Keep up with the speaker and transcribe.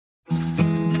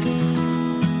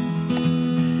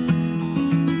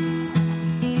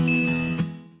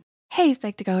Hey,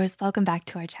 Psych2Goers, welcome back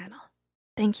to our channel.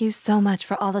 Thank you so much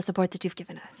for all the support that you've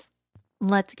given us.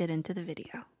 Let's get into the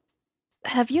video.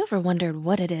 Have you ever wondered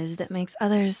what it is that makes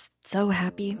others so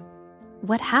happy?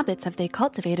 What habits have they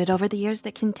cultivated over the years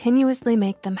that continuously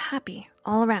make them happy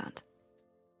all around?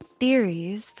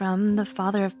 Theories from the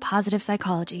father of positive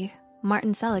psychology,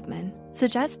 Martin Seligman,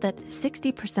 suggest that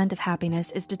 60% of happiness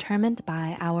is determined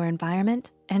by our environment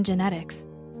and genetics,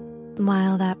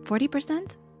 while that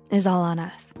 40% is all on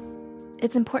us.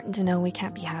 It's important to know we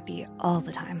can't be happy all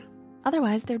the time.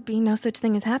 Otherwise, there'd be no such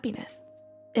thing as happiness.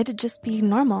 It'd just be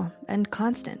normal and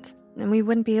constant, and we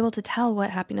wouldn't be able to tell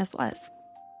what happiness was.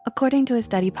 According to a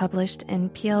study published in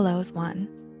PLOS 1,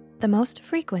 the most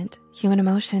frequent human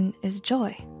emotion is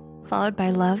joy, followed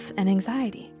by love and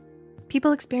anxiety.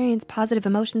 People experience positive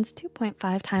emotions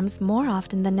 2.5 times more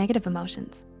often than negative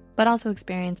emotions, but also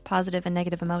experience positive and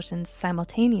negative emotions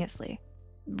simultaneously,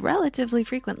 relatively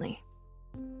frequently.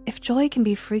 If joy can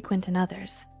be frequent in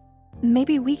others,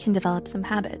 maybe we can develop some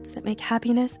habits that make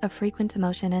happiness a frequent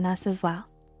emotion in us as well.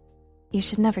 You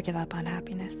should never give up on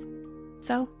happiness.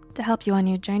 So, to help you on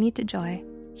your journey to joy,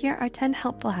 here are 10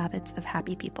 helpful habits of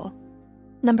happy people.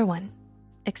 Number 1,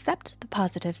 accept the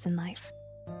positives in life.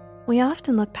 We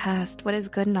often look past what is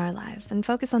good in our lives and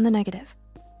focus on the negative.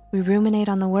 We ruminate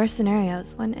on the worst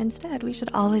scenarios when instead we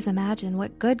should always imagine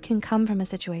what good can come from a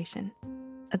situation.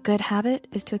 A good habit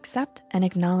is to accept and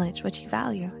acknowledge what you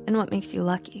value and what makes you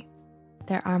lucky.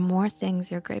 There are more things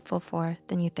you're grateful for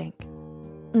than you think.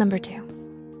 Number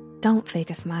 2, don't fake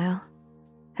a smile.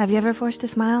 Have you ever forced a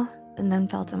smile and then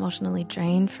felt emotionally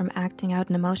drained from acting out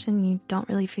an emotion you don't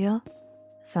really feel?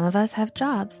 Some of us have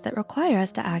jobs that require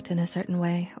us to act in a certain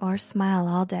way or smile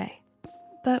all day.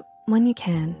 But when you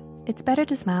can, it's better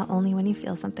to smile only when you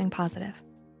feel something positive.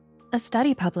 A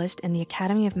study published in the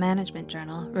Academy of Management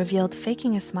journal revealed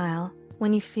faking a smile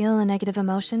when you feel a negative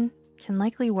emotion can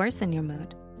likely worsen your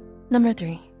mood. Number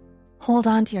 3, hold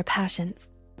on to your passions.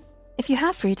 If you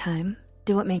have free time,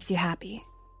 do what makes you happy.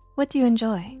 What do you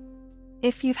enjoy?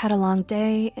 If you've had a long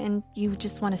day and you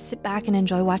just want to sit back and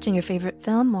enjoy watching your favorite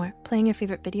film or playing your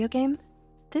favorite video game,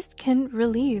 this can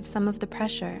relieve some of the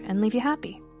pressure and leave you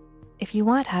happy. If you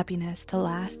want happiness to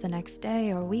last the next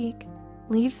day or week,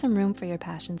 leave some room for your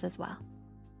passions as well.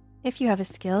 If you have a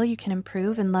skill you can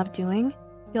improve and love doing,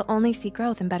 you'll only see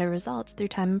growth and better results through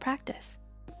time and practice.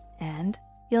 And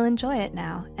you'll enjoy it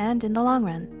now and in the long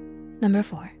run. Number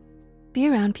 4, be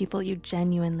around people you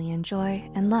genuinely enjoy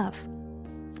and love.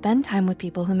 Spend time with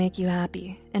people who make you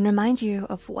happy and remind you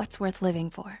of what's worth living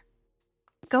for.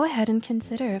 Go ahead and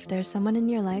consider if there's someone in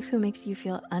your life who makes you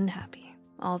feel unhappy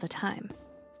all the time.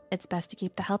 It's best to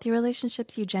keep the healthy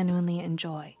relationships you genuinely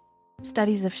enjoy.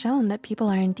 Studies have shown that people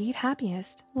are indeed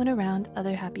happiest when around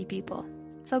other happy people.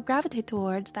 So gravitate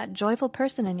towards that joyful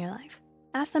person in your life.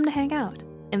 Ask them to hang out,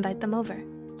 invite them over,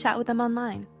 chat with them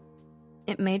online.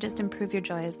 It may just improve your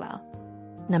joy as well.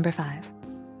 Number 5,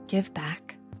 give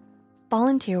back.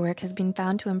 Volunteer work has been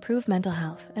found to improve mental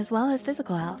health as well as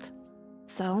physical health.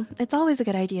 So it's always a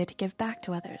good idea to give back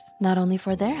to others, not only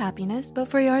for their happiness, but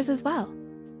for yours as well.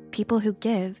 People who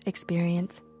give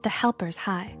experience the helper's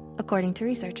high, according to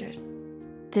researchers.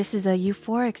 This is a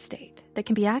euphoric state that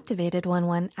can be activated when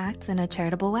one acts in a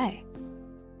charitable way.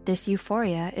 This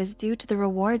euphoria is due to the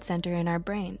reward center in our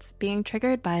brains being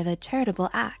triggered by the charitable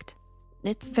act.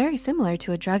 It's very similar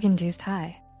to a drug-induced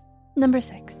high. Number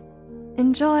 6,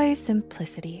 enjoy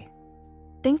simplicity.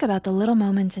 Think about the little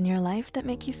moments in your life that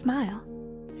make you smile.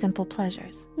 Simple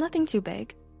pleasures, nothing too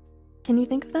big. Can you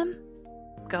think of them?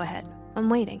 Go ahead, I'm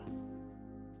waiting.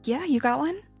 Yeah, you got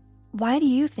one? Why do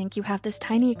you think you have this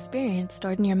tiny experience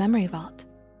stored in your memory vault?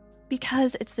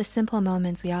 Because it's the simple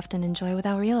moments we often enjoy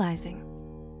without realizing.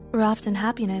 We're often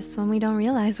happiness when we don't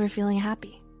realize we're feeling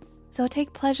happy. So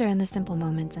take pleasure in the simple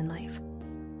moments in life.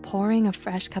 Pouring a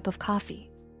fresh cup of coffee,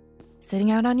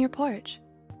 sitting out on your porch,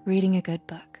 reading a good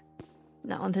book.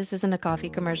 No, this isn't a coffee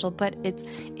commercial, but it's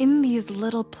in these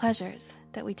little pleasures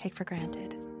that we take for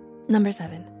granted. Number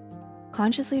 7,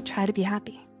 consciously try to be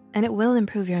happy, and it will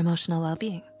improve your emotional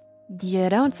well-being. You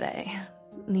don't say.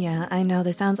 Yeah, I know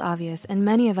this sounds obvious, and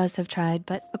many of us have tried,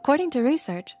 but according to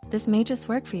research, this may just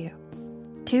work for you.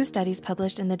 2 studies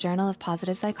published in the Journal of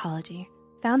Positive Psychology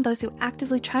found those who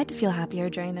actively tried to feel happier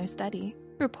during their study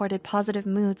reported positive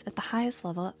moods at the highest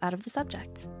level out of the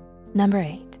subjects. Number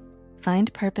 8,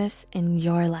 find purpose in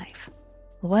your life.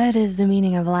 What is the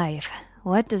meaning of life?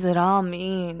 What does it all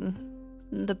mean?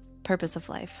 The purpose of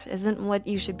life isn't what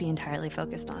you should be entirely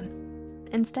focused on.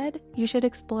 Instead, you should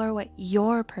explore what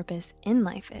your purpose in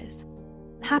life is.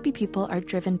 Happy people are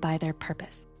driven by their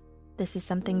purpose. This is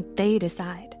something they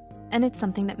decide, and it's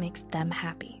something that makes them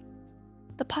happy.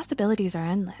 The possibilities are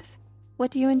endless.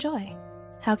 What do you enjoy?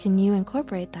 How can you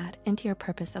incorporate that into your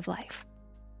purpose of life?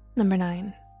 Number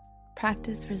 9,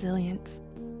 practice resilience.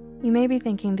 You may be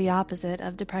thinking the opposite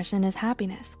of depression is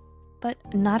happiness, but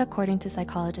not according to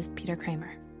psychologist Peter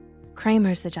Kramer.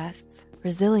 Kramer suggests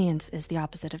resilience is the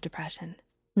opposite of depression,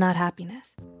 not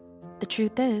happiness. The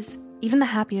truth is, even the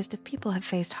happiest of people have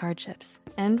faced hardships,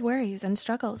 and worries and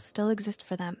struggles still exist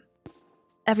for them.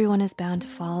 Everyone is bound to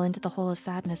fall into the hole of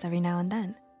sadness every now and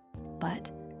then,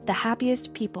 but the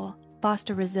happiest people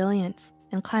foster resilience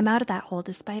and climb out of that hole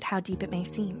despite how deep it may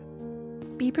seem.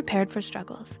 Be prepared for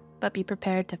struggles, but be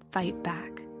prepared to fight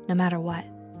back, no matter what.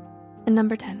 And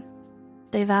number 10,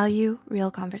 they value real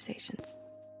conversations.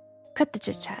 Cut the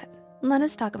chit-chat. Let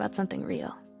us talk about something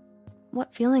real.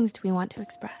 What feelings do we want to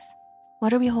express?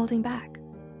 What are we holding back?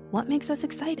 What makes us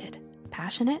excited,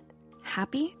 passionate,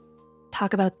 happy?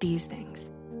 Talk about these things.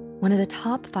 One of the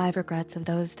top 5 regrets of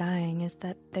those dying is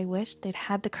that they wish they'd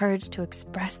had the courage to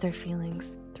express their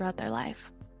feelings throughout their life.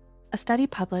 A study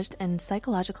published in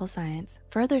Psychological Science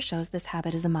further shows this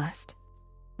habit is a must.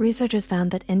 Researchers found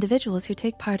that individuals who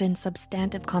take part in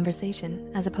substantive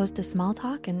conversation, as opposed to small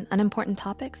talk and unimportant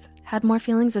topics, had more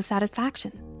feelings of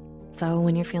satisfaction. So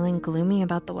when you're feeling gloomy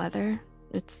about the weather,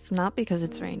 it's not because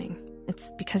it's raining. It's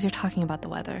because you're talking about the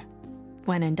weather.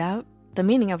 When in doubt, the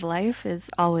meaning of life is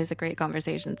always a great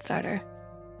conversation starter.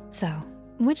 So,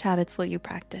 which habits will you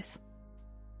practice?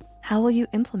 How will you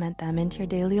implement them into your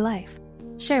daily life?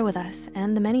 Share with us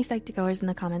and the many Psych2Goers in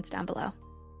the comments down below.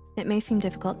 It may seem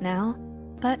difficult now,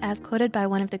 but as quoted by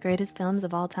one of the greatest films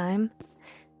of all time,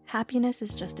 happiness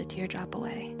is just a teardrop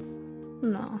away.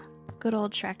 No, good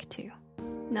old Shrek 2.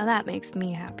 Now that makes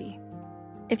me happy.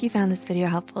 If you found this video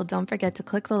helpful, don't forget to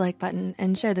click the like button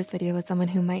and share this video with someone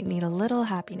who might need a little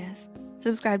happiness.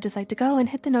 Subscribe to Psych2Go and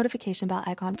hit the notification bell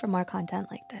icon for more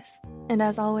content like this. And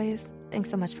as always,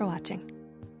 thanks so much for watching.